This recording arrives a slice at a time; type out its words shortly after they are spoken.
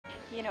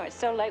You know, it's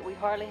so late we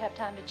hardly have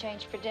time to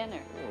change for dinner.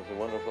 It was a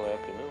wonderful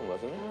afternoon,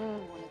 wasn't it?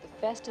 One of the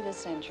best of the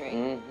century.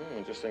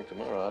 Mm-hmm. Just think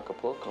tomorrow,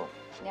 Acapulco.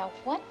 Now,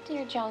 what,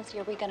 dear Jonesy,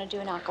 are we going to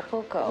do in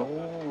Acapulco?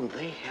 Oh,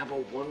 they have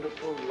a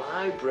wonderful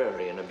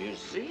library and a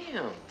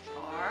museum.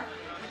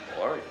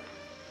 Or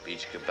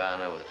beach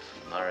cabana with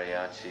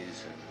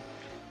mariachis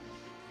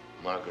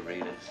and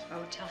margaritas.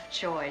 Oh, tough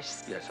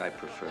choice. Yes, I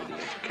prefer the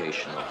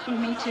educational.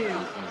 Me too.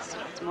 So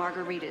it's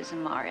margaritas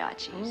and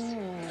mariachis.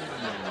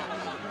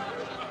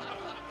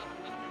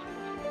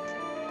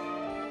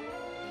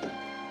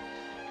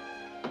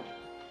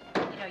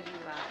 You know, you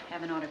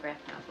haven't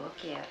autographed my book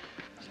yet.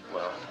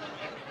 Well,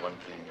 one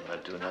thing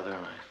led to another,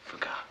 and I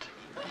forgot.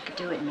 I could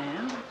do it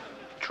now.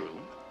 True.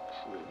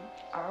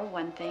 Or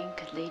one thing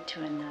could lead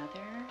to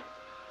another.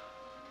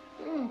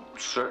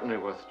 Certainly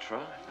worth a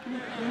try.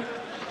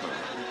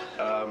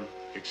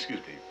 Excuse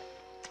me.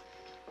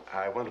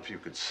 I wonder if you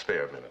could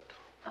spare a minute.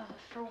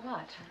 For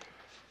what?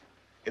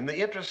 In the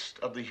interest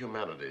of the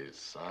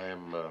humanities,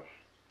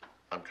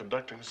 I'm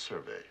conducting a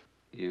survey.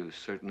 You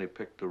certainly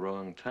picked the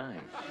wrong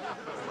time.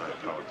 My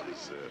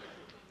apologies.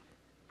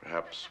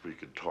 Perhaps we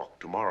could talk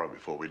tomorrow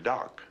before we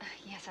dock.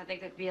 Yes, I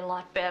think that'd be a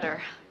lot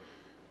better.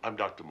 I'm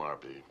Dr.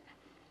 Marby.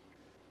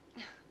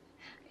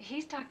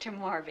 He's Dr.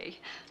 Marby,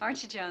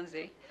 aren't you,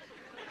 Jonesy?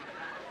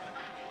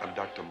 I'm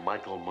Dr.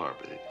 Michael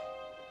Marby.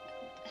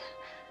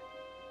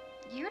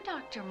 You're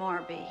Dr.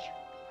 Marby,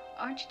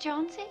 aren't you,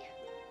 Jonesy?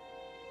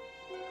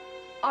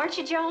 Aren't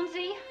you,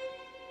 Jonesy?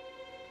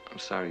 I'm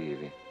sorry,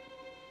 Evie.